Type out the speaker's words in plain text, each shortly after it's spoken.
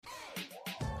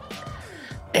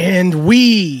And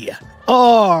we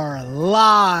are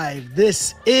live.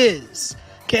 This is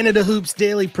Canada Hoops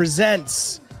Daily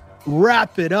presents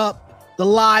Wrap It Up, the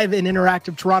live and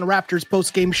interactive Toronto Raptors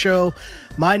post-game show.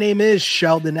 My name is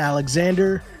Sheldon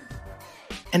Alexander,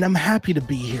 and I'm happy to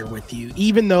be here with you,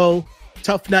 even though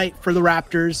tough night for the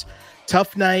Raptors,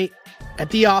 tough night at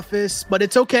the office, but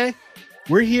it's okay.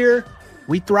 We're here.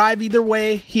 We thrive either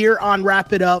way here on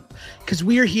Wrap It Up because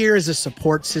we are here as a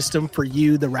support system for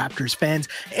you, the Raptors fans,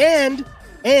 and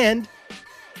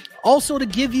also to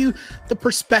give you the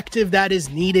perspective that is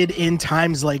needed in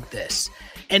times like this.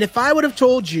 And if I would have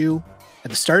told you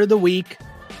at the start of the week,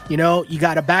 you know, you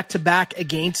got a back-to-back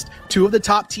against two of the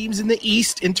top teams in the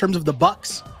East in terms of the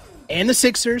Bucks and the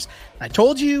Sixers, I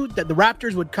told you that the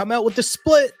Raptors would come out with the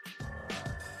split.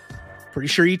 Pretty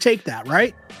sure you take that,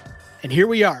 right? And here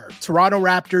we are. Toronto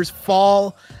Raptors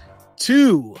fall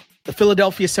to the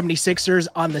Philadelphia 76ers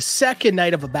on the second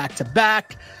night of a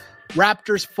back-to-back.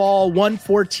 Raptors fall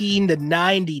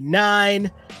 114-99.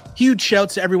 Huge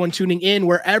shouts to everyone tuning in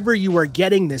wherever you are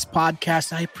getting this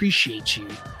podcast. I appreciate you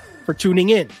for tuning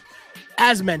in.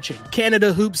 As mentioned,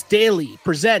 Canada Hoops Daily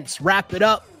presents Wrap It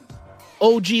Up.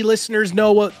 OG listeners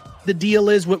know what the deal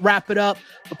is with Wrap It Up,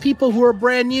 but people who are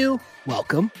brand new,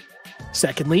 welcome.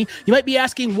 Secondly, you might be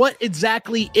asking, what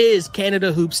exactly is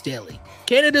Canada Hoops Daily?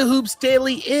 Canada Hoops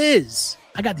Daily is,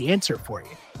 I got the answer for you,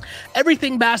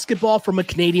 everything basketball from a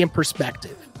Canadian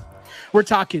perspective. We're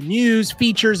talking news,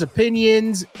 features,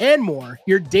 opinions, and more.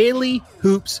 Your daily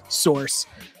hoops source.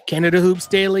 Canada Hoops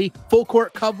Daily, full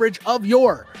court coverage of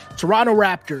your Toronto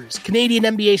Raptors, Canadian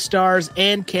NBA stars,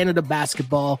 and Canada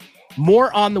basketball.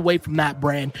 More on the way from that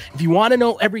brand. If you want to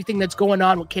know everything that's going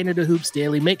on with Canada Hoops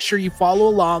Daily, make sure you follow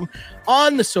along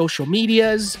on the social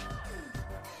medias.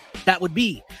 That would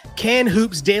be Can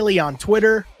Hoops Daily on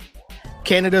Twitter,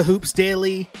 Canada Hoops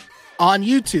Daily on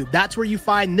YouTube. That's where you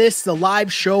find this, the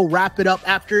live show, Wrap It Up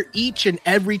after each and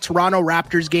every Toronto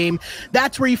Raptors game.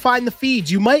 That's where you find the feeds.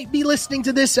 You might be listening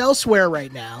to this elsewhere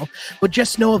right now, but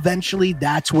just know eventually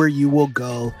that's where you will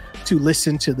go to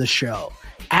listen to the show.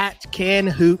 At Can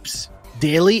Hoops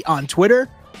Daily on Twitter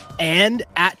and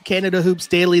at Canada Hoops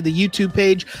Daily, the YouTube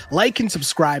page. Like and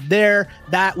subscribe there.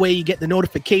 That way you get the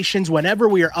notifications whenever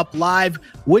we are up live,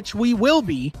 which we will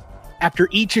be after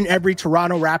each and every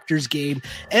Toronto Raptors game.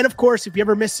 And of course, if you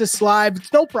ever miss this live,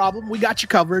 it's no problem. We got you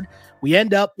covered. We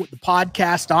end up with the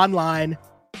podcast online.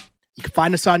 You can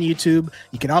find us on YouTube.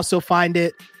 You can also find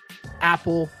it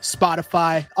Apple,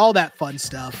 Spotify, all that fun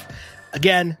stuff.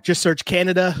 Again, just search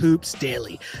Canada Hoops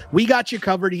Daily. We got you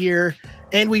covered here,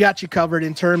 and we got you covered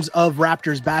in terms of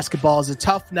Raptors basketball. It's a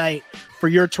tough night for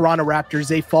your Toronto Raptors.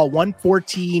 They fall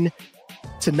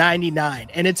 114-99.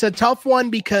 And it's a tough one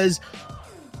because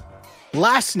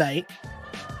last night,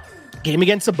 game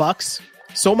against the Bucks,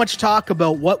 so much talk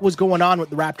about what was going on with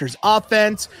the Raptors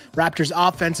offense. Raptors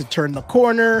offense had turned the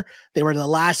corner. They were the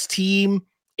last team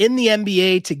in the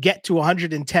NBA to get to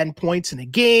 110 points in a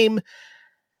game.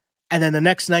 And then the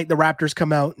next night, the Raptors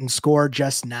come out and score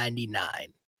just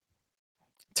 99.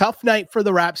 Tough night for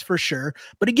the Raps for sure.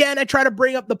 But again, I try to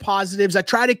bring up the positives. I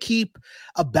try to keep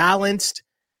a balanced,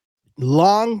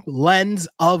 long lens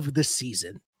of the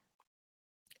season.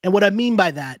 And what I mean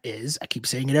by that is, I keep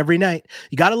saying it every night,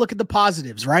 you got to look at the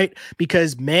positives, right?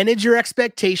 Because manage your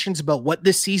expectations about what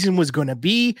this season was going to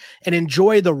be and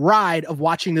enjoy the ride of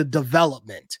watching the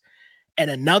development.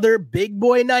 And another big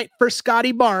boy night for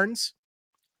Scotty Barnes.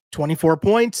 24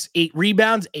 points, 8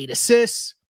 rebounds, 8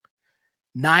 assists,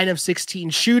 9 of 16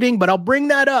 shooting. But I'll bring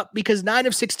that up because 9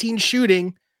 of 16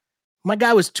 shooting, my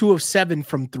guy was 2 of 7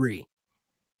 from 3.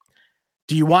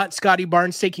 Do you want Scotty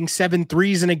Barnes taking 7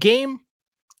 threes in a game?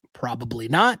 Probably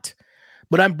not.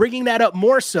 But I'm bringing that up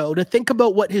more so to think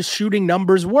about what his shooting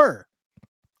numbers were.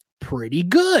 Pretty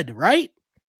good, right?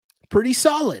 Pretty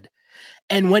solid.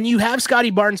 And when you have Scotty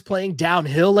Barnes playing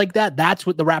downhill like that, that's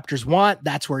what the Raptors want.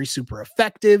 That's where he's super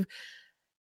effective.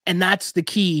 And that's the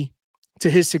key to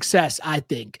his success, I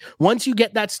think. Once you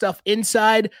get that stuff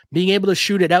inside, being able to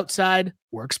shoot it outside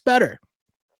works better.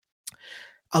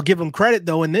 I'll give him credit,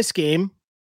 though, in this game.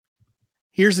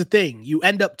 Here's the thing. You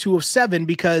end up 2 of 7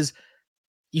 because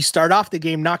you start off the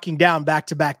game knocking down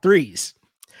back-to-back threes.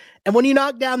 And when you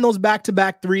knock down those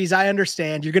back-to-back threes, I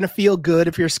understand you're going to feel good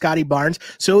if you're Scotty Barnes.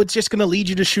 So it's just going to lead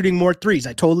you to shooting more threes.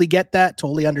 I totally get that.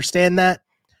 Totally understand that.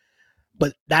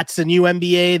 But that's the new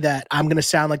NBA that I'm going to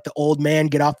sound like the old man,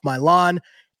 get off my lawn.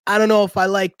 I don't know if I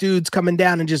like dudes coming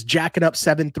down and just jacking up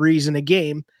 7 threes in a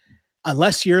game,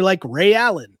 unless you're like Ray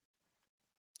Allen,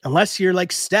 unless you're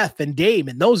like Steph and Dame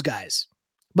and those guys.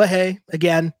 But hey,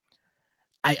 again,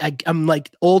 I'm like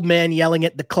old man yelling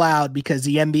at the cloud because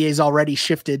the NBA's already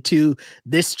shifted to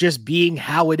this just being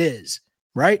how it is,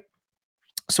 right?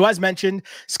 So as mentioned,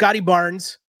 Scotty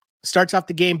Barnes starts off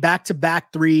the game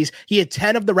back-to-back threes. He had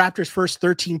 10 of the Raptors' first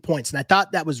 13 points, and I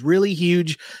thought that was really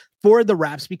huge for the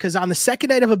Raps because on the second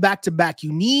night of a back-to-back,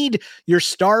 you need your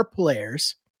star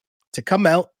players to come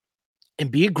out and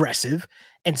be aggressive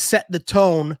and set the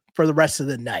tone for the rest of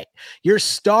the night. Your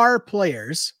star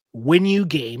players win you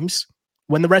games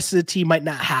when the rest of the team might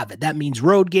not have it. That means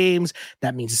road games.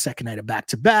 That means the second night of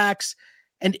back-to-backs.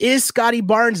 And is Scotty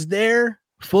Barnes there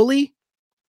fully?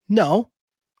 No.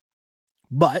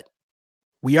 But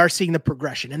we are seeing the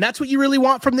progression. And that's what you really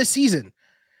want from this season,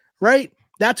 right?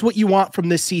 That's what you want from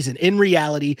this season. In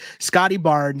reality, Scotty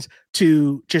Barnes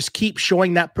to just keep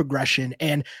showing that progression.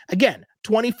 And again,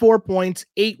 24 points,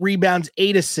 8 rebounds,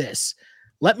 8 assists.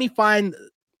 Let me find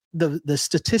the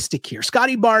statistic here.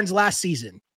 Scotty Barnes last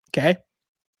season, okay?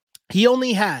 He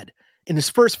only had, in his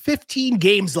first 15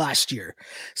 games last year,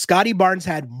 Scotty Barnes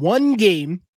had one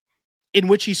game in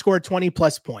which he scored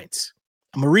 20-plus points.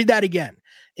 I'm going to read that again.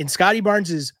 In Scotty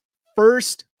Barnes's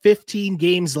first 15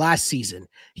 games last season,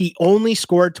 he only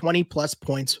scored 20-plus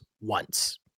points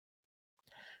once.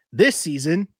 This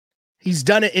season, he's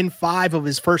done it in 5 of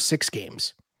his first 6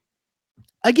 games.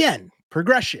 Again,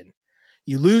 progression.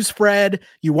 You lose Fred.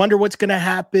 You wonder what's going to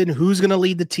happen. Who's going to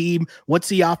lead the team? What's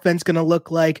the offense going to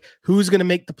look like? Who's going to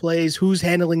make the plays? Who's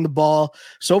handling the ball?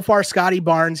 So far, Scotty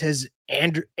Barnes has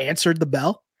answered the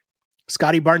bell.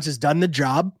 Scotty Barnes has done the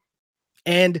job.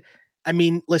 And I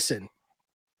mean, listen,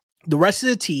 the rest of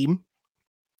the team,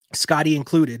 Scotty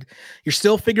included, you're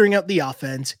still figuring out the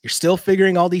offense. You're still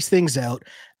figuring all these things out.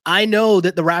 I know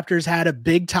that the Raptors had a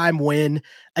big time win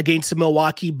against the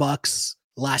Milwaukee Bucks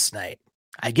last night.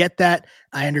 I get that.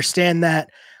 I understand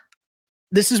that.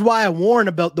 This is why I warn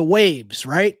about the waves,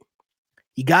 right?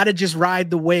 You got to just ride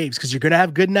the waves because you're going to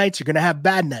have good nights. You're going to have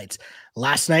bad nights.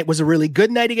 Last night was a really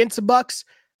good night against the Bucks.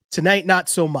 Tonight, not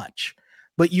so much.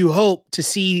 But you hope to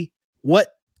see what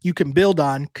you can build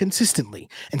on consistently.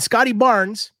 And Scotty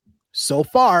Barnes, so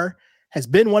far, has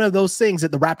been one of those things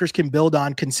that the Raptors can build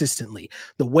on consistently.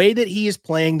 The way that he is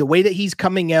playing, the way that he's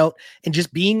coming out and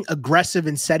just being aggressive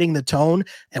and setting the tone.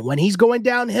 And when he's going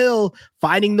downhill,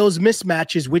 finding those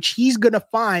mismatches, which he's going to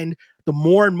find the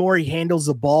more and more he handles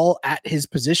the ball at his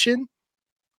position,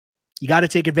 you got to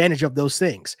take advantage of those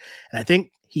things. And I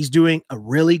think he's doing a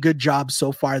really good job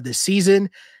so far this season.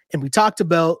 And we talked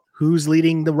about who's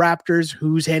leading the Raptors,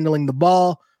 who's handling the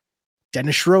ball.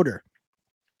 Dennis Schroeder.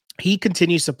 He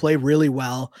continues to play really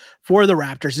well for the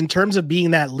Raptors in terms of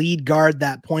being that lead guard,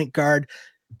 that point guard.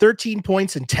 13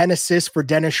 points and 10 assists for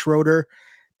Dennis Schroeder.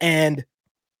 And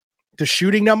the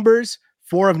shooting numbers,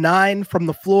 4 of 9 from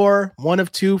the floor, 1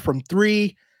 of 2 from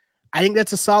 3. I think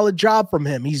that's a solid job from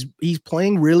him. He's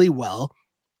playing really well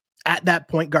at that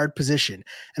point guard position.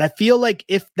 And I feel like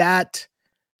if that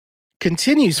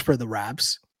continues for the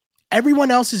Raps,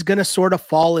 everyone else is going to sort of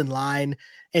fall in line.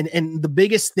 And the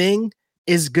biggest thing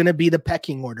is going to be the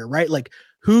pecking order, right? Like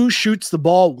who shoots the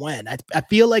ball when. I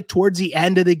feel like towards the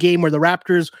end of the game where the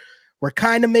Raptors were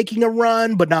kind of making a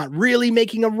run, but not really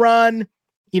making a run,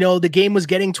 you know, the game was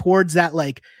getting towards that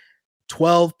like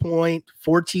 12 point,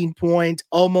 14 point,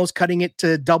 almost cutting it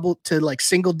to like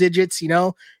single digits, you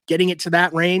know, getting it to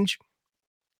that range.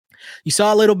 You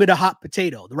saw a little bit of hot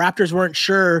potato. The Raptors weren't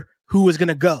sure who was going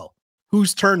to go.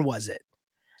 Whose turn was it?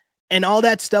 And all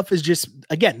that stuff is just,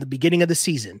 again, the beginning of the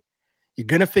season. You're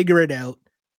going to figure it out.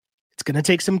 It's going to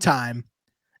take some time.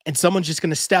 And someone's just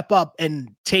going to step up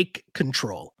and take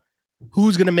control.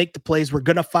 Who's going to make the plays? We're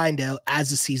going to find out as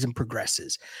the season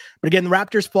progresses. But again, the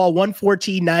Raptors fall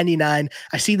 114-99.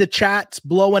 I see the chats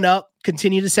blowing up.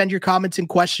 Continue to send your comments and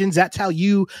questions. That's how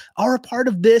you are a part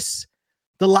of this,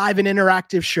 the live and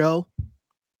interactive show.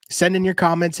 Send in your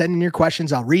comments, send in your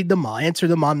questions. I'll read them. I'll answer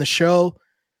them on the show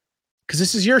because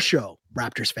this is your show,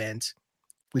 Raptors fans.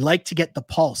 We like to get the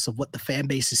pulse of what the fan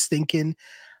base is thinking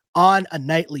on a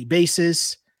nightly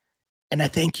basis. And I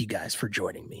thank you guys for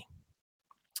joining me.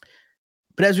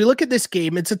 But as we look at this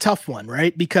game, it's a tough one,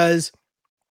 right? Because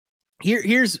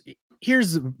here's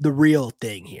the real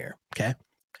thing here, okay?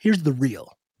 Here's the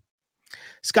real.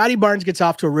 Scotty Barnes gets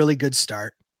off to a really good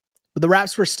start, but the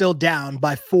Raps were still down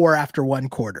by 4 after 1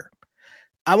 quarter.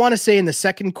 I want to say in the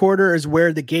second quarter is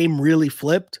where the game really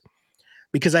flipped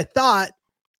because I thought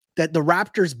that the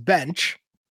Raptors bench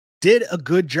did a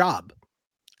good job.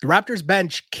 The Raptors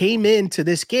bench came into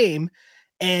this game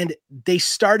and they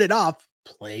started off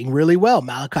playing really well.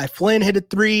 Malachi Flynn hit a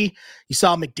 3. You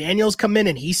saw McDaniels come in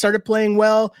and he started playing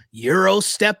well. Euro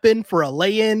step in for a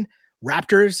lay-in.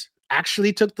 Raptors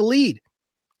actually took the lead.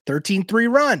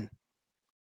 13-3 run.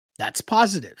 That's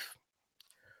positive.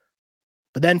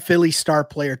 But then Philly's star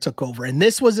player took over. And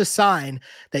this was a sign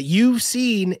that you've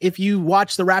seen if you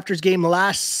watched the Raptors game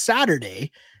last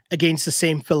Saturday against the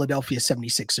same Philadelphia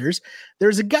 76ers.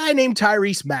 There's a guy named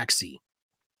Tyrese Maxey.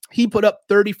 He put up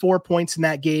 34 points in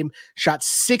that game, shot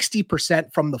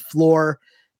 60% from the floor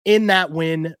in that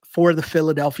win for the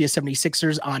Philadelphia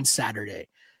 76ers on Saturday.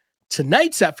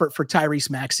 Tonight's effort for Tyrese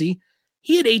Maxey,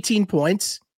 he had 18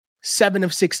 points, 7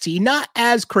 of 16. Not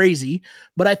as crazy,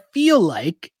 but I feel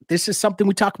like this is something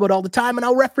we talk about all the time, and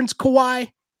I'll reference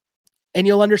Kawhi, and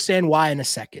you'll understand why in a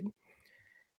second.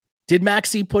 Did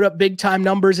Maxey put up big-time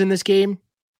numbers in this game?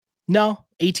 No,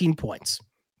 18 points.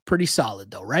 Pretty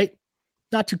solid, though, right?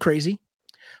 Not too crazy.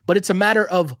 But it's a matter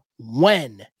of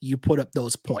when you put up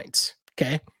those points,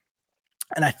 okay?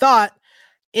 And I thought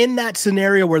in that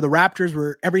scenario where the Raptors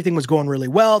were, everything was going really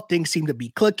well, things seemed to be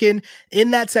clicking,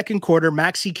 in that second quarter,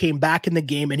 Maxey came back in the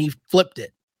game and he flipped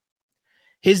it.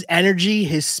 His energy,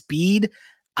 his speed,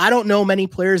 I don't know many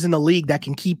players in the league that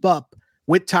can keep up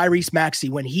with Tyrese Maxey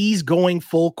when he's going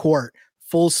full court,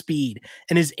 full speed,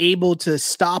 and is able to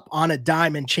stop on a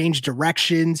dime and change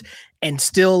directions and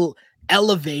still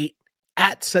elevate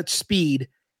at such speed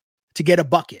to get a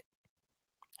bucket.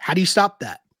 How do you stop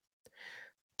that?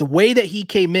 The way that he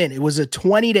came in, it was a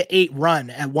 20-8 run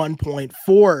at one point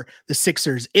for the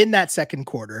Sixers in that second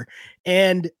quarter.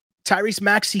 And Tyrese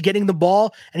Maxey getting the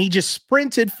ball, and he just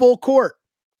sprinted full court.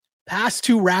 Past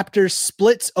two Raptors,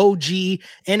 splits OG,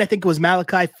 and I think it was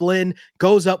Malachi Flynn,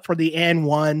 goes up for the and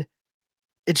one.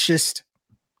 It's just,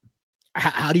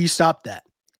 how do you stop that?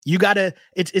 You gotta,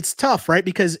 it's tough, right?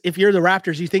 Because if you're the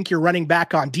Raptors, you think you're running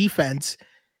back on defense,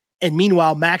 and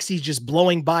meanwhile, Maxey's just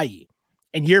blowing by you,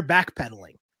 and you're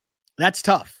backpedaling. That's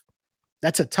tough.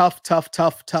 That's a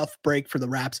tough break for the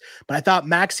Raps. But I thought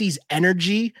Maxey's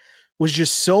energy was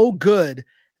just so good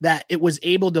that it was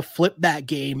able to flip that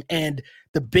game. And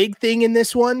the big thing in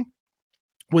this one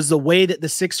was the way that the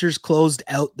Sixers closed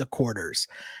out the quarters.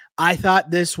 I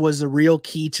thought this was a real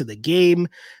key to the game,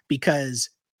 because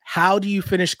how do you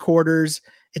finish quarters?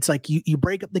 It's like you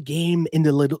break up the game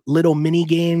into little mini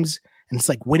games, and it's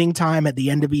like winning time at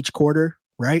the end of each quarter,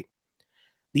 right?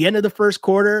 The end of the first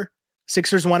quarter,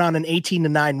 Sixers went on an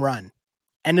 18-9 run.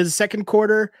 End of the second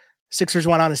quarter, Sixers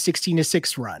went on a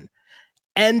 16-6 run.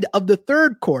 End of the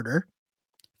third quarter,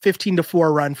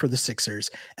 15-4 run for the Sixers.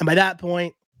 And by that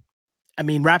point, I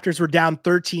mean, Raptors were down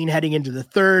 13 heading into the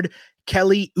third.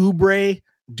 Kelly Oubre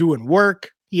doing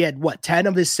work. He had 10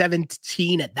 of his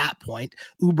 17 at that point.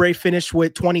 Oubre finished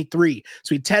with 23.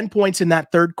 So he had 10 points in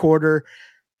that third quarter,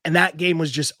 and that game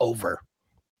was just over.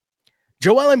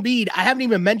 Joel Embiid, I haven't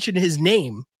even mentioned his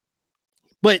name,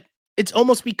 but it's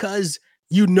almost because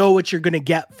you know what you're going to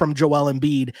get from Joel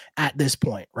Embiid at this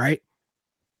point, right?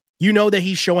 You know that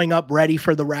he's showing up ready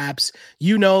for the Raps.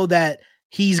 You know that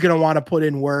he's going to want to put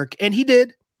in work. And he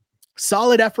did.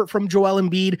 Solid effort from Joel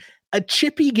Embiid. A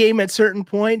chippy game at certain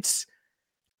points.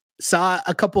 Saw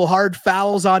a couple hard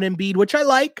fouls on Embiid, which I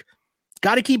like.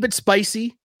 Got to keep it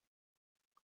spicy.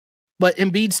 But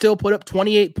Embiid still put up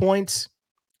 28 points,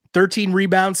 13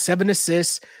 rebounds, 7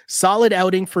 assists. Solid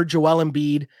outing for Joel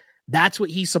Embiid. That's what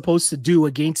he's supposed to do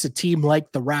against a team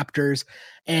like the Raptors.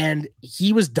 And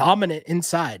he was dominant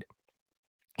inside.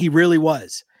 He really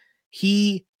was.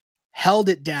 He held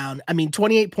it down. I mean,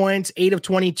 28 points, 8 of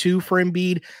 22 for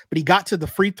Embiid, but he got to the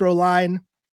free throw line,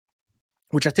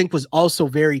 which I think was also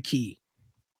very key.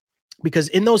 Because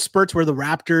in those spurts where the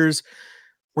Raptors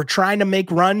were trying to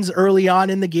make runs early on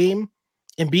in the game,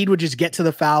 Embiid would just get to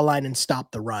the foul line and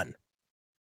stop the run.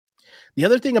 The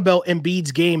other thing about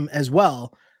Embiid's game as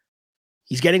well,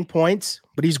 he's getting points,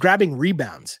 but he's grabbing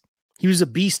rebounds. He was a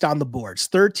beast on the boards.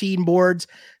 13 boards,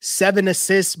 7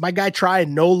 assists. My guy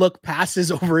trying no-look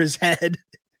passes over his head.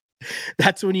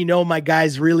 That's when you know my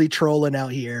guy's really trolling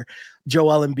out here,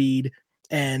 Joel Embiid.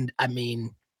 And, I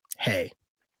mean, hey,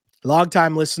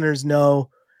 longtime listeners know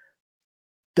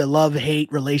the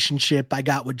love-hate relationship I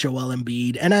got with Joel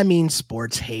Embiid. And I mean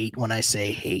sports hate when I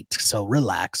say hate. So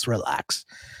relax,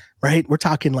 right? We're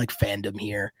talking like fandom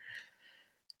here.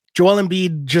 Joel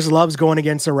Embiid just loves going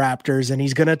against the Raptors, and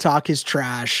he's going to talk his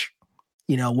trash.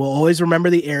 You know, we'll always remember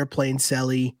the airplane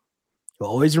celly. We'll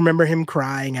always remember him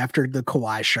crying after the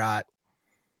Kawhi shot.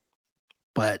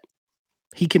 But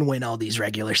he can win all these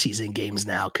regular season games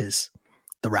now because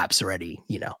the Raps already,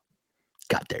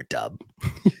 got their dub.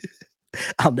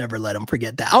 I'll never let him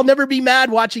forget that. I'll never be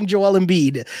mad watching Joel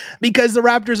Embiid because the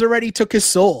Raptors already took his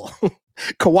soul.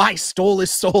 Kawhi stole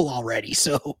his soul already.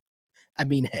 So, I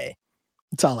mean, hey.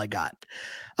 That's all I got.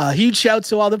 Huge shouts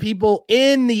to all the people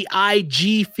in the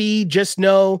IG feed. Just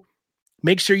know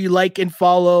Make sure you like and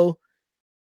follow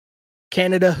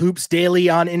Canada Hoops Daily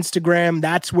on Instagram.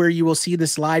 That's where you will see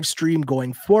this live stream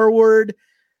going forward.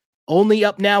 Only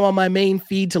up now on my main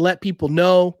feed to let people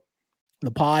know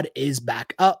the pod is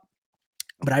back up.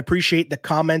 But I appreciate the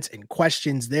comments and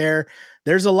questions there.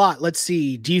 There's a lot. Let's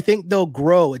see. Do you think they'll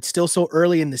grow? It's still so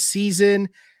early in the season.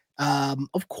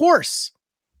 Of course.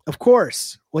 Of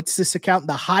course. What's this account?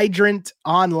 The Hydrant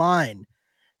Online.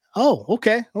 Oh,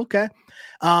 okay. Okay.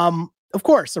 Of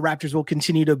course, the Raptors will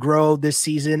continue to grow this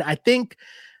season. I think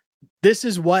this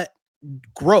is what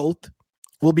growth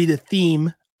will be the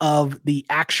theme of the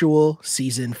actual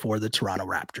season for the Toronto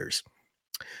Raptors.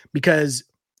 Because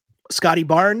Scotty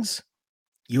Barnes,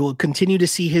 you will continue to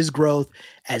see his growth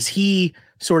as he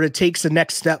sort of takes the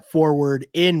next step forward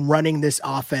in running this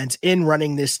offense, in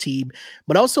running this team,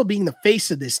 but also being the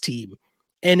face of this team.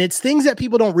 And it's things that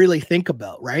people don't really think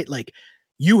about, right? Like,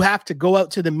 you have to go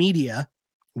out to the media,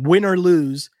 win or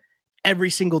lose, every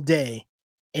single day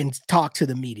and talk to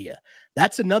the media.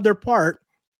 That's another part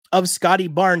of Scotty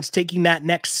Barnes taking that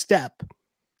next step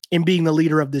in being the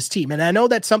leader of this team. And I know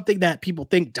that's something that people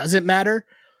think doesn't matter,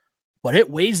 but it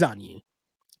weighs on you,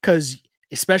 because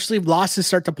especially if losses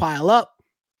start to pile up,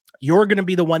 you're going to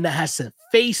be the one that has to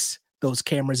face those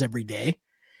cameras every day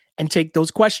and take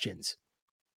those questions.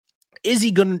 Is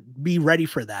he going to be ready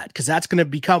for that? Because that's going to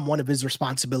become one of his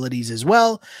responsibilities as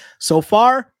well. So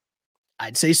far,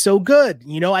 I'd say so good.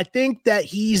 I think that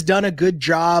he's done a good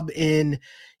job in,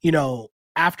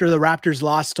 after the Raptors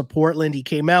lost to Portland, he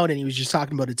came out and he was just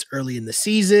talking about it's early in the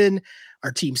season.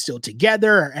 Our team's still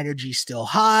together. Our energy's still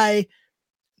high.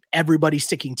 Everybody's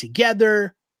sticking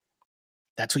together.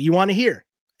 That's what you want to hear.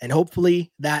 And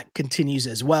hopefully that continues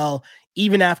as well,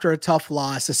 even after a tough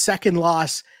loss, a second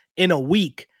loss in a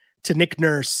week to Nick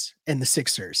Nurse and the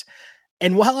Sixers.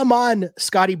 And while I'm on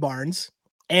Scotty Barnes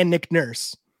and Nick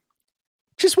Nurse,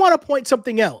 just want to point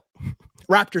something out,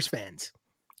 Raptors fans.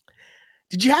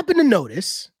 Did you happen to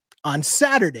notice on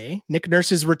Saturday, Nick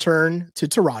Nurse's return to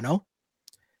Toronto,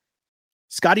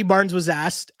 Scotty Barnes was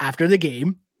asked after the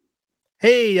game,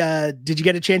 hey, did you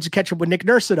get a chance to catch up with Nick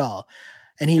Nurse at all?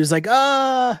 And he was like,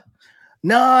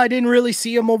 no, I didn't really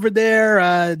see him over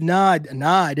there. No,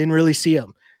 I didn't really see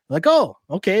him. Like, oh,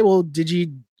 okay. Well, did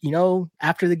you,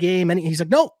 after the game? And he's like,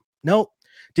 no,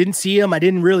 didn't see him. I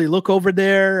didn't really look over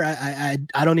there.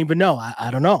 I don't even know. I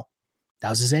don't know. That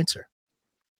was his answer.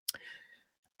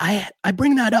 I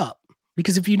bring that up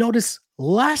because if you notice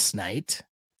last night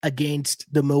against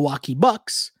the Milwaukee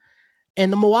Bucks,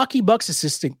 and the Milwaukee Bucks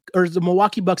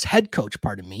head coach,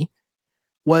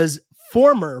 was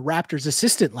former Raptors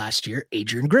assistant last year,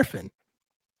 Adrian Griffin.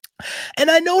 And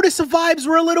I noticed the vibes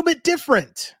were a little bit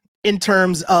different in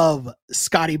terms of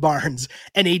Scotty Barnes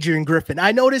and Adrian Griffin.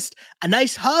 I noticed a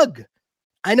nice hug.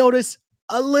 I noticed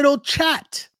a little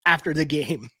chat after the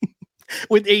game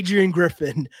with Adrian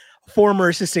Griffin, former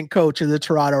assistant coach of the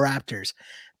Toronto Raptors.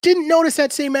 Didn't notice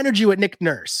that same energy with Nick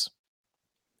Nurse.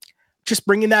 Just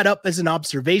bringing that up as an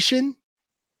observation,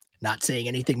 not saying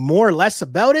anything more or less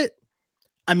about it.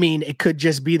 I mean, it could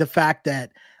just be the fact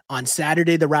that on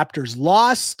Saturday, the Raptors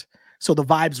lost, so the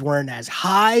vibes weren't as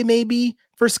high maybe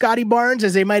for Scotty Barnes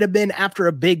as they might have been after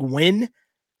a big win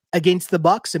against the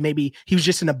Bucks, and maybe he was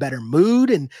just in a better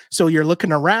mood, and so you're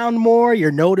looking around more,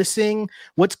 you're noticing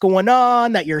what's going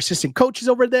on, that your assistant coach is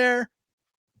over there.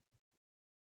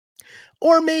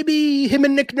 Or maybe him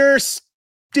and Nick Nurse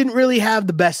didn't really have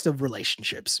the best of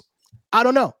relationships. I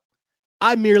don't know.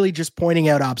 I'm merely just pointing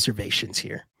out observations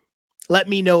here. Let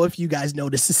me know if you guys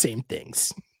notice the same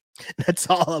things. That's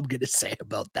all I'm going to say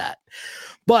about that.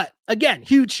 But again,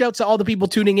 huge shouts to all the people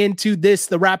tuning into this,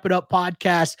 the Wrap It Up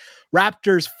podcast.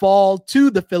 Raptors fall to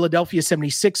the Philadelphia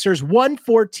 76ers,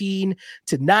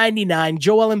 114-99.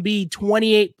 Joel Embiid,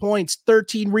 28 points,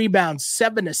 13 rebounds,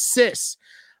 7 assists.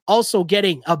 Also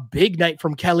getting a big night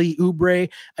from Kelly Oubre.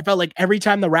 I felt like every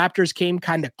time the Raptors came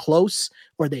kind of close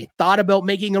or they thought about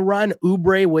making a run,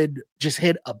 Oubre would just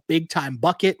hit a big time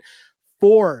bucket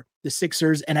for the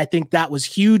Sixers. And I think that was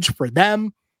huge for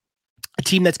them. A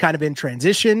team that's kind of in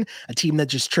transition, a team that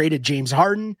just traded James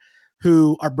Harden,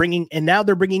 who are now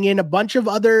they're bringing in a bunch of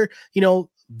other,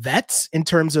 vets in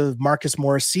terms of Marcus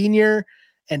Morris Sr.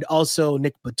 and also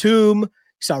Nick Batum. You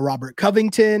saw Robert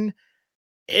Covington.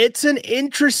 It's an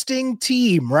interesting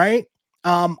team, right?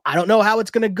 I don't know how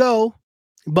it's going to go,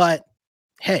 but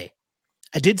hey,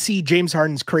 I did see James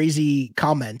Harden's crazy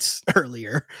comments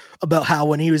earlier about how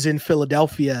when he was in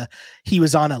Philadelphia, he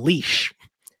was on a leash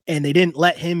and they didn't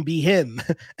let him be him.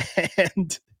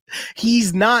 And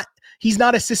he's not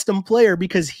a system player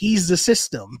because he's the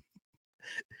system.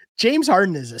 James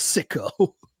Harden is a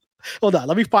sicko. Hold on.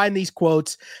 Let me find these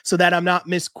quotes so that I'm not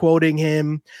misquoting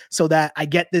him, so that I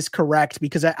get this correct,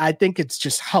 because I think it's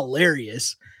just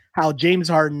hilarious how James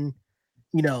Harden,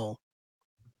 you know,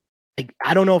 like,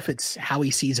 I don't know if it's how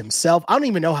he sees himself. I don't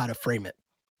even know how to frame it.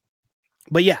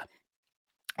 But yeah,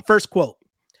 first quote,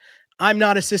 "I'm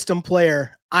not a system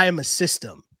player. I am a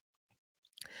system."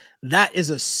 That is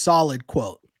a solid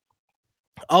quote.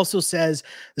 Also says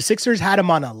the Sixers had him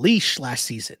on a leash last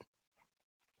season.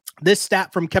 This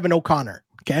stat from Kevin O'Connor,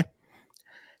 okay?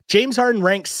 James Harden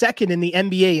ranks second in the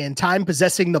NBA in time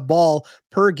possessing the ball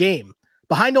per game,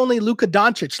 behind only Luka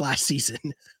Doncic last season.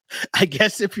 I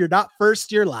guess if you're not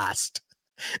first, you're last.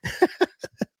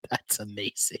 That's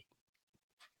amazing.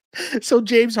 So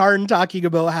James Harden talking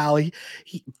about how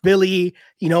Billy,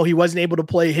 he wasn't able to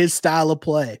play his style of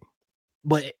play,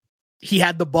 but he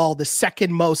had the ball the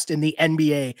second most in the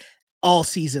NBA all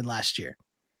season last year.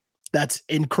 That's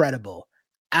incredible.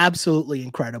 Absolutely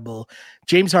incredible.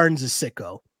 James Harden's a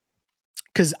sicko,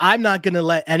 because I'm not going to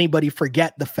let anybody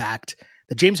forget the fact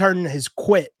that James Harden has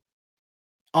quit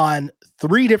on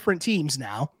 3 different teams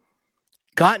now,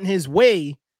 gotten his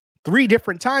way 3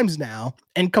 different times now,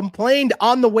 and complained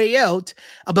on the way out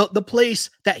about the place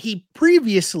that he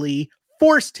previously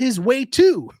forced his way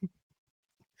to.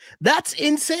 That's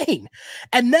insane.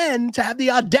 And then to have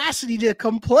the audacity to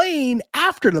complain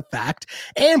after the fact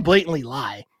and blatantly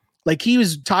lie. Like, he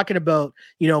was talking about,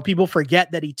 people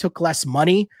forget that he took less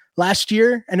money last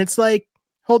year. And it's like,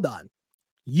 hold on.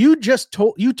 You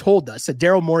told us that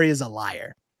Daryl Morey is a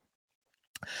liar.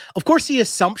 Of course, the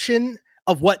assumption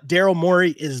of what Daryl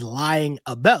Morey is lying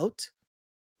about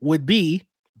would be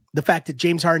the fact that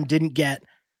James Harden didn't get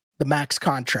the max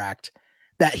contract,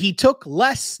 that he took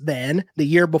less than the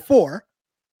year before.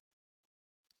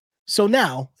 So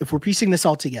now, if we're piecing this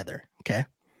all together, okay,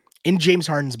 in James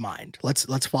Harden's mind,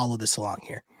 let's follow this along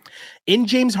here. In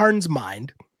James Harden's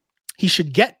mind, he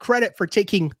should get credit for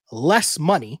taking less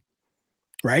money,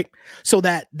 right? So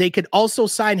that they could also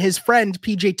sign his friend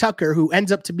PJ Tucker, who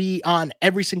ends up to be on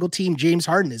every single team James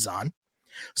Harden is on.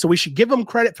 So we should give him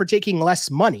credit for taking less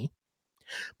money.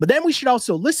 But then we should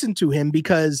also listen to him,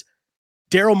 because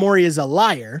Daryl Morey is a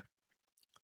liar,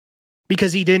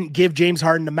 because he didn't give James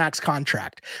Harden the max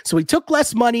contract. So he took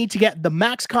less money to get the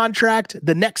max contract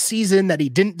the next season that he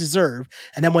didn't deserve.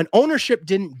 And then when ownership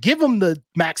didn't give him the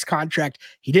max contract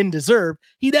he didn't deserve,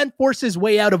 he then forced his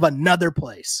way out of another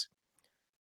place.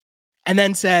 And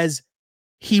then says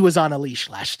he was on a leash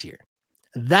last year.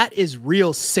 That is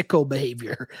real sicko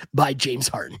behavior by James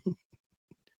Harden.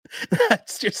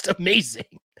 That's just amazing.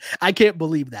 I can't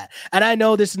believe that. And I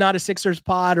know this is not a Sixers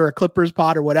pod or a Clippers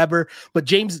pod or whatever, but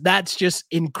James, that's just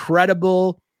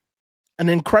incredible. An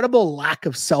incredible lack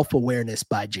of self-awareness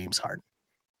by James Harden.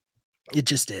 It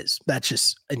just is. That's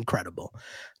just incredible.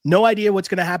 No idea what's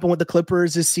going to happen with the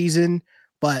Clippers this season,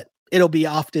 but it'll be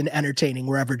often entertaining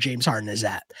wherever James Harden is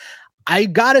at. I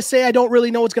got to say, I don't really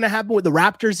know what's going to happen with the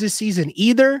Raptors this season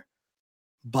either,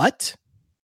 but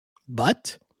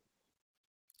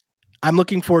I'm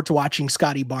looking forward to watching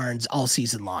Scotty Barnes all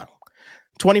season long.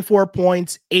 24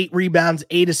 points, 8 rebounds,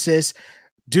 8 assists.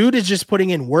 Dude is just putting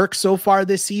in work so far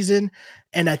this season.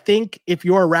 And I think if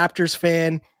you're a Raptors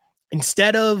fan,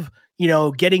 instead of,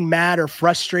 getting mad or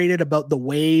frustrated about the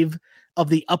wave of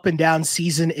the up and down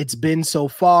season it's been so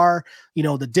far,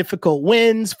 the difficult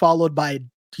wins followed by,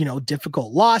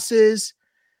 difficult losses,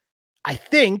 I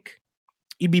think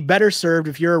you'd be better served,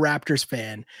 if you're a Raptors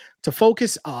fan, to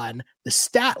focus on the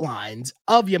stat lines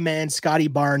of your man Scotty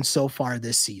Barnes so far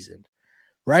this season,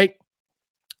 right?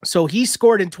 So he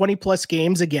scored in 20 plus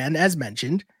games, again, as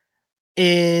mentioned,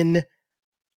 in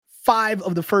 5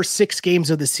 of the first 6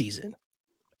 games of the season.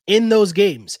 In those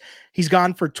games, he's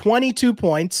gone for 22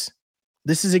 points.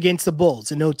 This is against the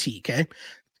Bulls in OT, okay?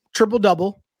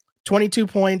 Triple-double, 22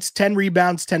 points, 10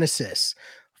 rebounds, 10 assists.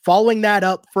 Following that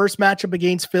up, first matchup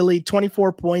against Philly,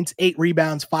 24 points, 8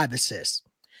 rebounds, 5 assists.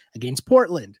 Against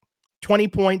Portland, 20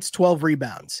 points, 12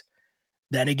 rebounds.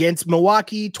 Then against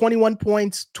Milwaukee, 21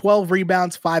 points, 12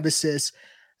 rebounds, 5 assists.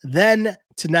 Then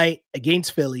tonight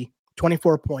against Philly,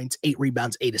 24 points, 8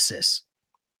 rebounds, 8 assists.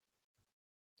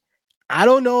 I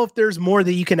don't know if there's more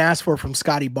that you can ask for from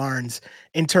Scotty Barnes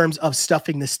in terms of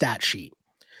stuffing the stat sheet.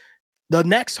 The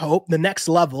next hope, the next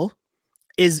level,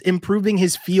 is improving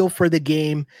his feel for the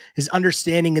game, his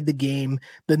understanding of the game.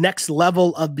 The next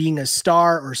level of being a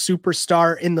star or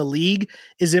superstar in the league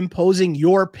is imposing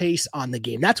your pace on the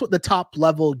game. That's what the top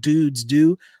level dudes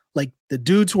do. Like the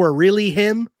dudes who are really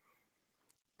him,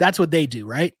 that's what they do,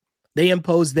 right? They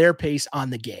impose their pace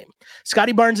on the game.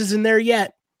 Scotty Barnes isn't there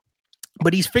yet,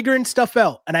 but he's figuring stuff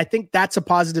out. And I think that's a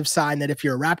positive sign that if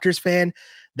you're a Raptors fan,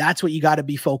 That's what you got to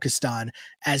be focused on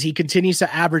as he continues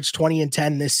to average 20 and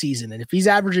 10 this season. And if he's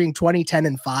averaging 20, 10,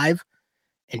 and 5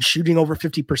 and shooting over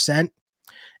 50%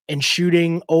 and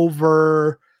shooting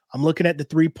over, I'm looking at the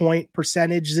 3-point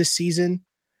percentage this season.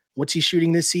 What's he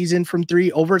shooting this season from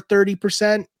three? Over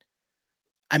 30%.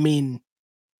 I mean,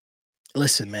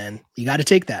 listen, man, you got to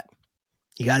take that.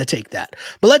 You got to take that.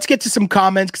 But let's get to some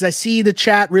comments because I see the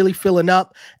chat really filling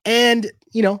up. And,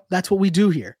 that's what we do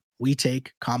here. We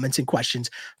take comments and questions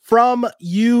from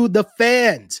you, the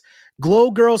fans.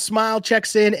 Glow Girl Smile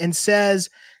checks in and says,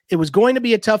 it was going to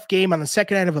be a tough game on the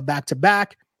second night of a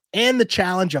back-to-back and the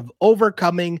challenge of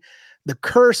overcoming the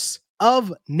curse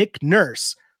of Nick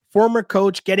Nurse, former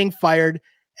coach getting fired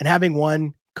and having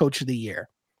won Coach of the Year.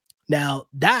 Now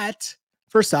that,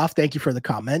 first off, thank you for the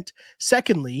comment.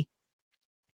 Secondly,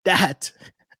 that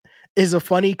is a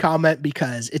funny comment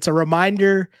because it's a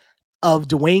reminder of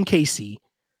Dwayne Casey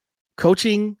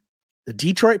coaching the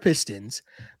Detroit Pistons,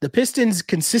 the Pistons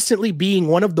consistently being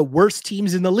one of the worst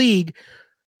teams in the league,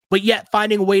 but yet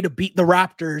finding a way to beat the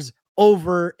Raptors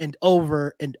over and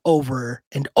over and over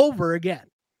and over again.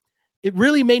 It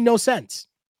really made no sense.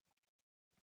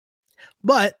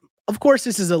 But of course,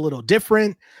 this is a little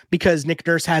different because Nick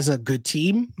Nurse has a good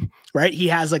team, right? He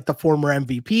has like the former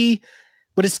MVP,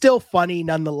 but it's still funny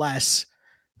nonetheless,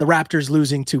 the Raptors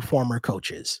losing to former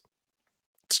coaches.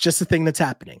 It's just a thing that's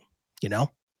happening,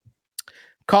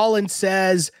 Colin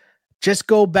says, just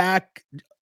got back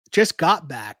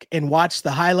and watched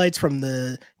the highlights from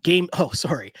the game.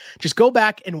 Just go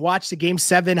back and watch the Game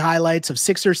 7 highlights of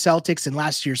Sixers Celtics in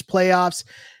last year's playoffs.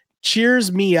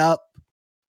 Cheers me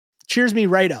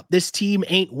right up. This team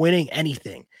ain't winning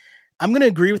anything. I'm going to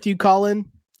agree with you, Colin,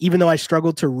 even though I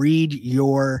struggled to read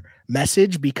your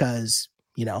message because,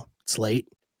 it's late,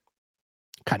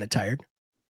 kind of tired,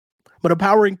 but I'm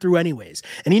powering through anyways.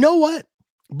 And you know what?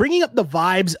 Bringing up the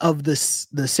vibes of the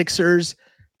Sixers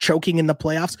choking in the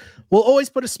playoffs will always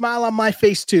put a smile on my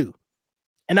face too.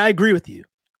 And I agree with you.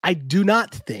 I do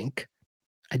not think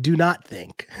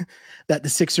that the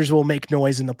Sixers will make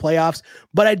noise in the playoffs,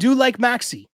 but I do like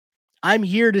Maxey. I'm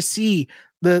here to see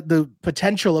the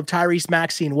potential of Tyrese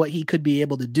Maxey and what he could be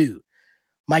able to do.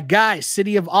 My guy,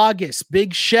 City of August,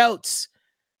 big shouts.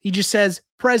 He just says,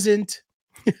 present.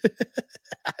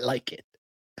 I like it.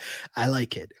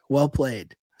 Well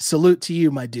played. Salute to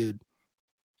you, my dude.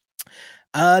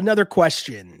 Another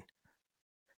question.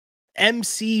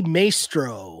 MC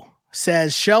Maestro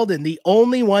says, Sheldon, the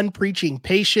only one preaching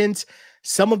patience.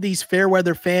 Some of these fair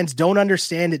weather fans don't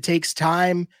understand it takes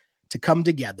time to come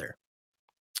together.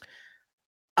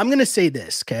 I'm going to say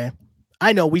this, okay?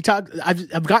 I know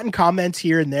I've gotten comments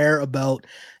here and there about,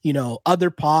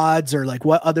 other pods or like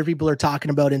what other people are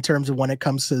talking about in terms of when it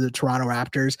comes to the Toronto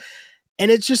Raptors. And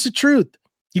it's just the truth.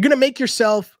 You're going to make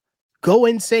yourself go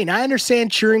insane. I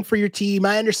understand cheering for your team.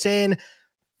 I understand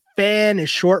fan is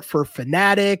short for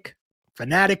fanatical.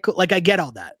 Like I get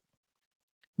all that.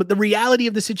 But the reality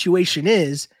of the situation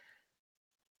is,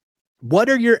 what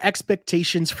are your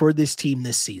expectations for this team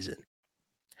this season?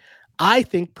 I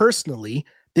think personally,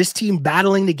 this team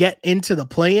battling to get into the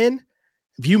play-in,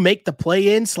 if you make the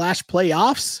play-in /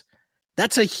 playoffs,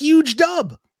 that's a huge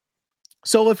dub.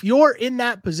 So if you're in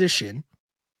that position,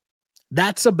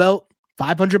 that's about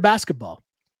 500 basketball.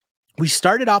 We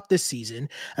started off this season,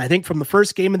 and I think from the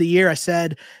first game of the year, I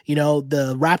said,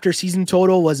 the Raptor season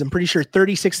total was, I'm pretty sure,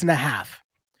 36.5.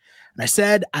 And I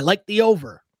said, I like the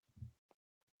over.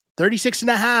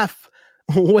 36.5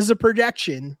 was a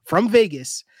projection from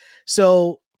Vegas.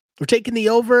 So we're taking the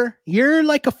over. You're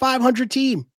like a 500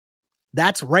 team.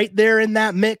 That's right there in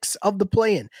that mix of the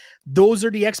play-in. Those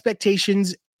are the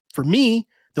expectations for me.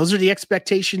 Those are the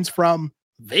expectations from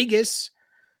Vegas.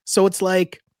 So it's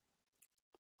like,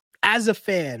 as a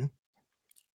fan,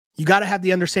 you got to have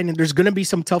the understanding there's going to be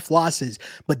some tough losses,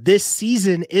 but this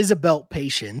season is about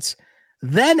patience.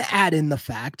 Then add in the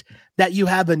fact that you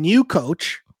have a new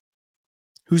coach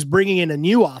who's bringing in a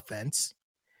new offense.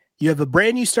 You have a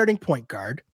brand new starting point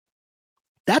guard.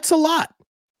 That's a lot.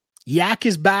 Yak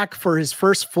is back for his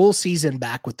first full season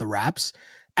back with the Raps,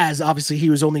 as obviously he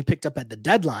was only picked up at the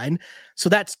deadline. So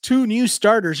that's 2 new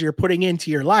starters you're putting into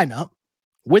your lineup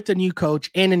with a new coach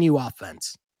and a new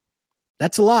offense.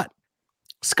 That's a lot.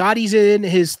 Scotty's in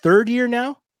his 3rd year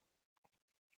now.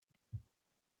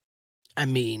 I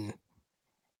mean,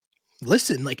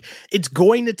 listen, like, it's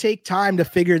going to take time to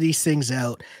figure these things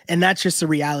out. And that's just the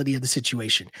reality of the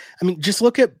situation. I mean, just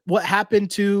look at what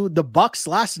happened to the Bucks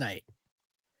last night.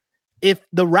 If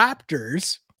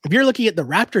you're looking at the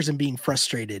Raptors and being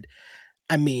frustrated,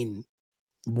 I mean,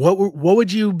 What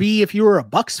would you be if you were a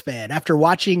Bucks fan after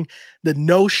watching the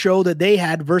no show that they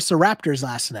had versus the Raptors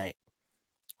last night?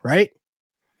 Right?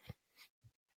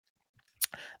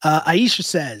 Aisha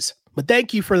says, but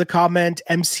thank you for the comment,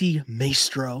 MC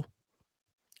Maestro.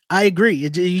 I agree.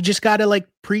 You just got to like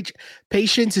preach.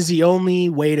 Patience is the only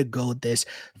way to go with this.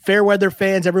 Fair weather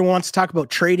fans, everyone wants to talk about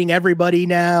trading everybody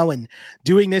now and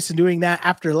doing this and doing that.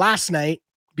 After last night,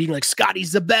 being like,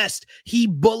 Scotty's the best. He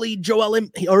bullied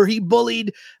or he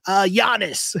bullied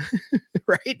Giannis,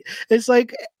 right? It's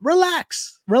like,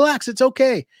 relax. It's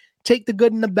okay. Take the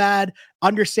good and the bad,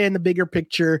 understand the bigger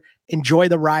picture, enjoy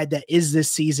the ride that is this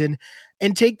season,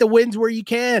 and take the wins where you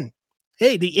can.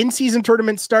 Hey, the in-season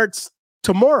tournament starts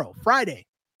tomorrow, Friday,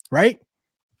 right?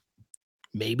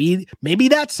 Maybe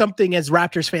that's something as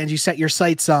Raptors fans you set your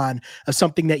sights on of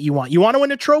something that you want. You want to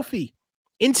win a trophy,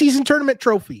 in-season tournament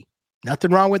trophy.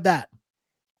 Nothing wrong with that.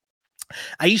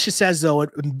 Aisha says, though,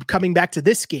 coming back to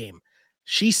this game,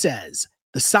 she says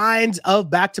the signs of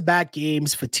back-to-back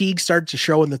games, fatigue started to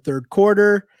show in the third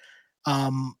quarter.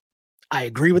 I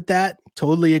agree with that.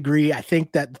 Totally agree. I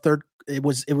think that it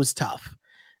was tough.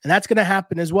 And that's going to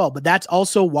happen as well. But that's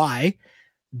also why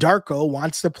Darko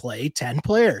wants to play 10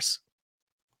 players.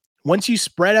 Once you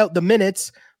spread out the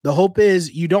minutes, the hope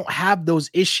is you don't have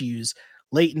those issues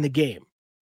late in the game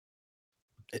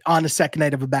on the second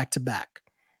night of a back-to-back.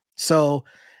 So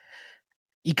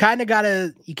you kind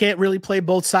of you can't really play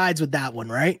both sides with that one,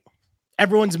 right?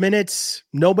 Everyone's minutes.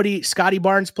 Scotty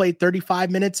Barnes played 35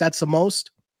 minutes. That's the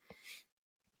most.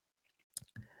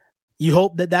 You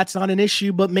hope that that's not an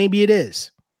issue, but maybe it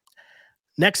is.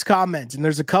 Next comment, and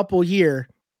there's a couple here.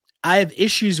 I have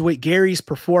issues with Gary's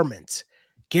performance.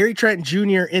 Gary Trent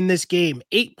Jr. in this game,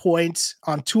 8 points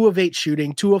on 2 of 8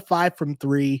 shooting, 2 of 5 from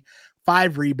 3,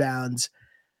 5 rebounds.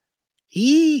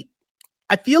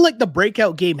 I feel like the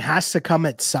breakout game has to come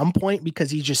at some point because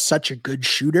he's just such a good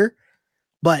shooter,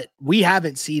 but we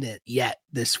haven't seen it yet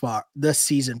this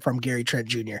season from Gary Trent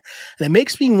Jr. And it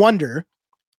makes me wonder,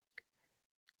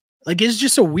 like, it's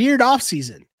just a weird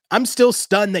offseason. I'm still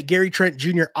stunned that Gary Trent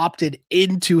Jr. opted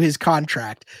into his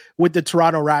contract with the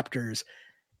Toronto Raptors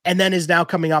and then is now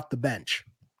coming off the bench.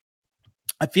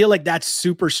 I feel like that's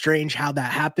super strange how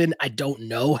that happened. I don't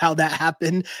know how that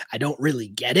happened. I don't really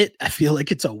get it. I feel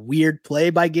like it's a weird play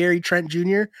by Gary Trent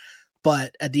Jr.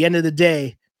 But at the end of the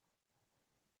day,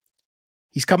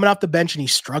 he's coming off the bench and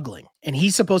he's struggling. And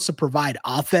he's supposed to provide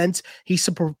offense. He's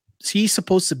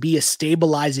supposed to be a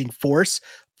stabilizing force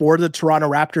for the Toronto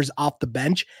Raptors off the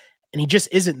bench, and he just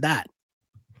isn't that.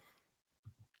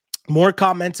 More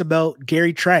comments about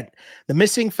Gary Trent. The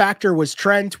missing factor was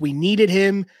Trent. We needed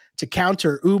him to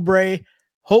counter Oubre.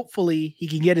 Hopefully he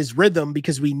can get his rhythm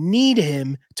because we need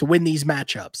him to win these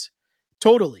matchups.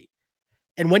 Totally.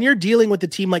 And when you're dealing with a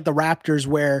team like the Raptors,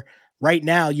 where right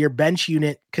now your bench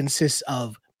unit consists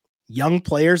of young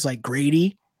players like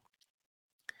Grady,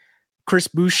 Chris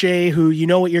Boucher, who you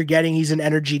know what you're getting. He's an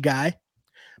energy guy.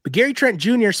 But Gary Trent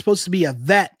Jr. is supposed to be a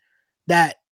vet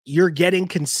that you're getting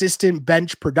consistent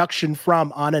bench production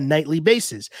from on a nightly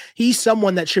basis. He's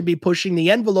someone that should be pushing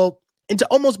the envelope into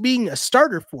almost being a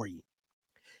starter for you.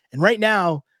 And right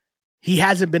now, he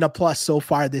hasn't been a plus so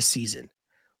far this season.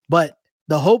 But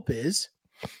the hope is,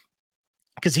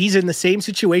 because he's in the same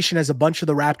situation as a bunch of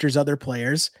the Raptors' other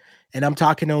players, and I'm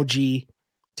talking OG,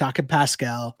 talking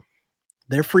Pascal,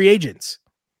 they're free agents.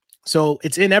 So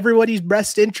it's in everybody's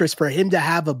best interest for him to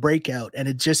have a breakout, and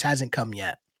it just hasn't come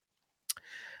yet.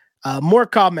 More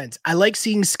comments. I like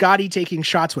seeing Scotty taking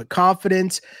shots with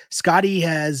confidence. Scotty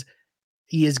has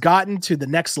gotten to the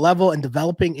next level and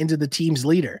developing into the team's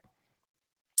leader.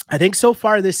 I think so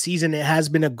far this season, it has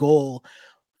been a goal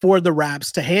for the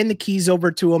Raps to hand the keys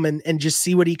over to him and just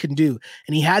see what he can do.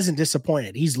 And he hasn't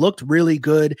disappointed. He's looked really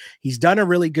good. He's done a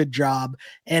really good job.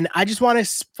 And I just want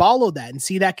to follow that and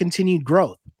see that continued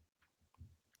growth.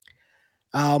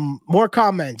 More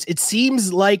comments. It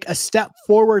seems like a step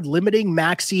forward limiting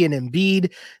Maxey and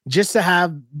Embiid just to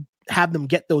have them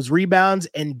get those rebounds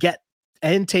and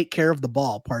take care of the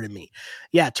ball. Pardon me.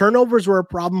 Yeah, turnovers were a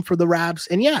problem for the Raps.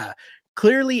 And yeah,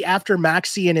 clearly after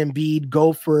Maxey and Embiid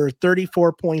go for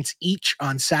 34 points each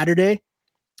on Saturday,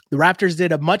 the Raptors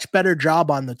did a much better job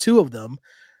on the two of them.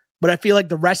 But I feel like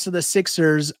the rest of the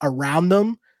Sixers around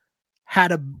them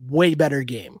had a way better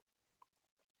game.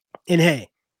 And hey,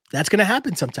 that's going to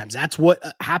happen sometimes. That's what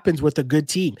happens with a good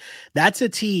team. That's a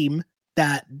team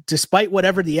that, despite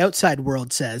whatever the outside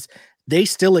world says, they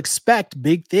still expect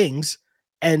big things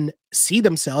and see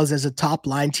themselves as a top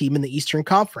line team in the Eastern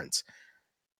Conference.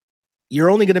 You're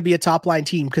only going to be a top line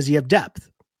team because you have depth.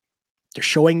 They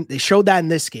showed that in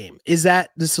this game. Is that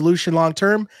the solution long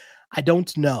term? I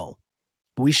don't know.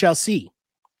 We shall see.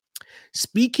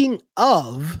 Speaking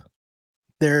of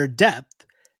their depth,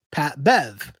 Pat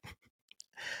Bev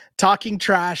talking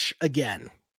trash again.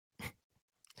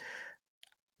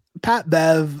 Pat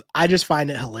Bev, I just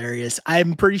find it hilarious.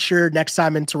 I'm pretty sure next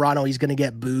time in Toronto, he's going to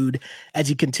get booed as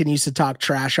he continues to talk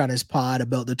trash on his pod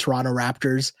about the Toronto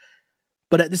Raptors.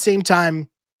 But at the same time,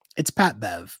 it's Pat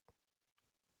Bev.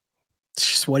 It's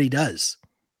just what he does.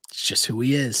 It's just who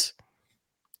he is.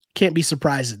 Can't be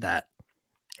surprised at that,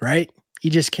 right?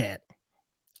 You just can't.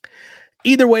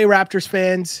 Either way, Raptors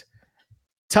fans,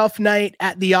 tough night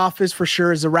at the office for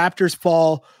sure as the Raptors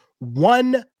fall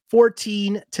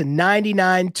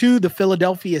 114-99 to the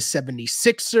Philadelphia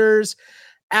 76ers.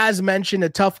 As mentioned, a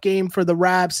tough game for the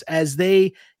Raps as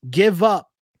they give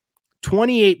up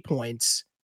 28 points,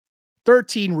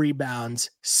 13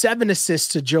 rebounds, 7 assists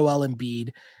to Joel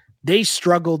Embiid. They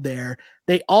struggled there.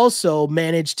 They also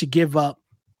managed to give up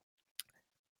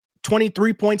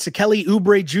 23 points to Kelly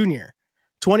Oubre Jr.,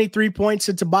 23 points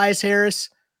to Tobias Harris,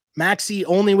 Maxey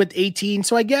only with 18.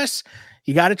 So I guess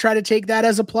you got to try to take that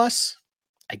as a plus.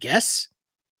 I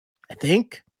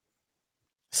think.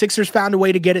 Sixers found a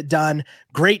way to get it done.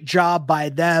 Great job by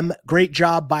them. Great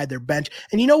job by their bench.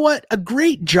 And you know what? A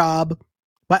great job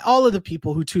by all of the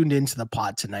people who tuned into the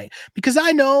pod tonight. Because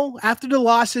I know after the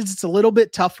losses, it's a little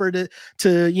bit tougher to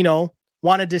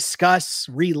want to discuss,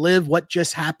 relive what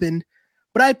just happened.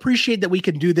 But I appreciate that we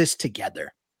can do this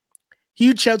together.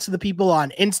 Huge shouts to the people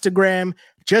on Instagram.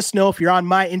 Just know if you're on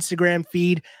my Instagram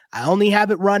feed, I only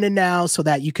have it running now so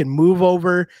that you can move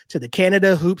over to the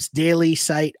Canada Hoops Daily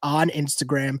site on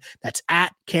Instagram. That's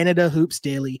at Canada Hoops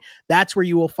Daily. That's where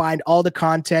you will find all the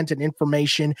content and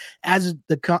information as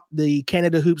the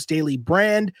Canada Hoops Daily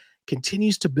brand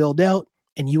continues to build out,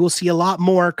 and you will see a lot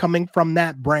more coming from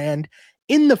that brand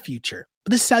in the future.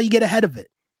 But this is how you get ahead of it.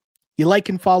 You like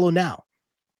and follow now.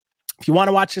 If you want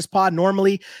to watch this pod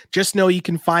normally, just know you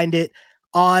can find it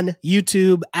on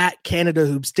YouTube at Canada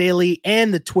Hoops Daily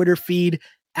and the Twitter feed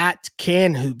at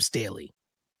Can Hoops Daily.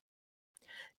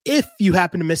 If you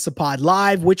happen to miss the pod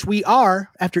live, which we are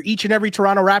after each and every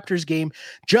Toronto Raptors game,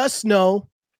 just know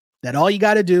that all you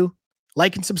got to do,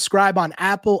 like and subscribe on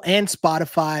Apple and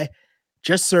Spotify.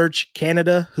 Just search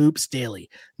Canada Hoops Daily.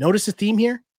 Notice the theme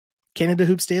here? Canada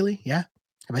Hoops Daily? Yeah.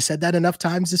 Have I said that enough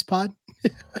times this pod?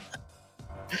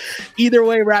 Either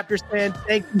way, Raptors fans,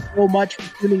 thank you so much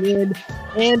for tuning in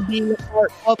and being a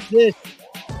part of this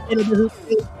Canada Hoops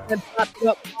Daily and Wrap It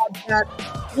Up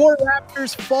podcast. Your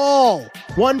Raptors fall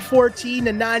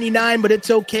 114-99, but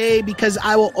it's okay because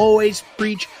I will always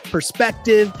preach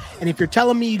perspective. And if you're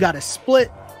telling me you got to split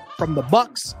from the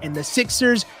Bucks and the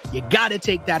Sixers, you got to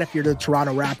take that if you're the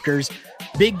Toronto Raptors.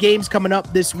 Big games coming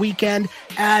up this weekend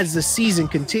as the season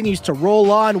continues to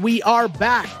roll on. We are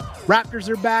back. Raptors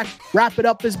are back. Wrap It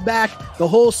Up is back. The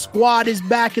whole squad is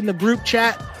back in the group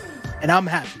chat, and I'm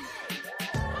happy.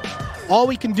 All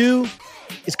we can do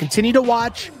is continue to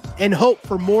watch and hope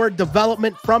for more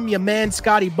development from your man,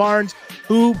 Scotty Barnes,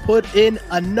 who put in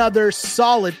another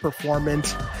solid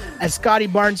performance as Scotty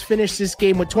Barnes finished this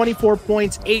game with 24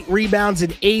 points, 8 rebounds,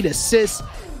 and 8 assists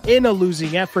in a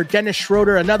losing effort. Dennis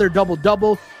Schroeder, another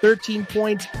double-double, 13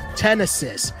 points, 10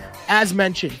 assists. As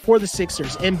mentioned, for the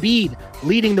Sixers, Embiid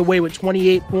leading the way with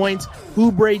 28 points.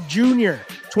 Oubre Jr.,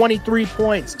 23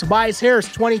 points. Tobias Harris,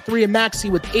 23, and Maxey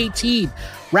with 18.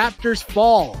 Raptors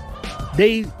fall.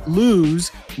 They lose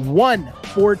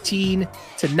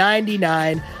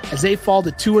 114-99 as they fall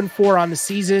to 2-4 on the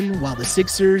season, while the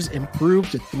Sixers improve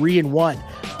to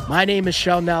 3-1. My name is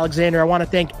Sheldon Alexander. I want to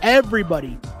thank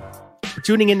everybody for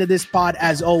tuning into this pod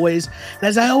as always. And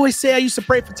as I always say, I used to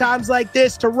pray for times like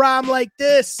this, to rhyme like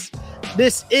this.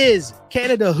 This is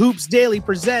Canada Hoops Daily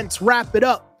presents Wrap It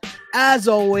Up. As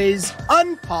always,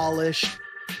 unpolished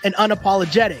and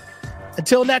unapologetic.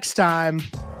 Until next time,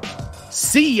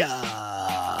 see ya.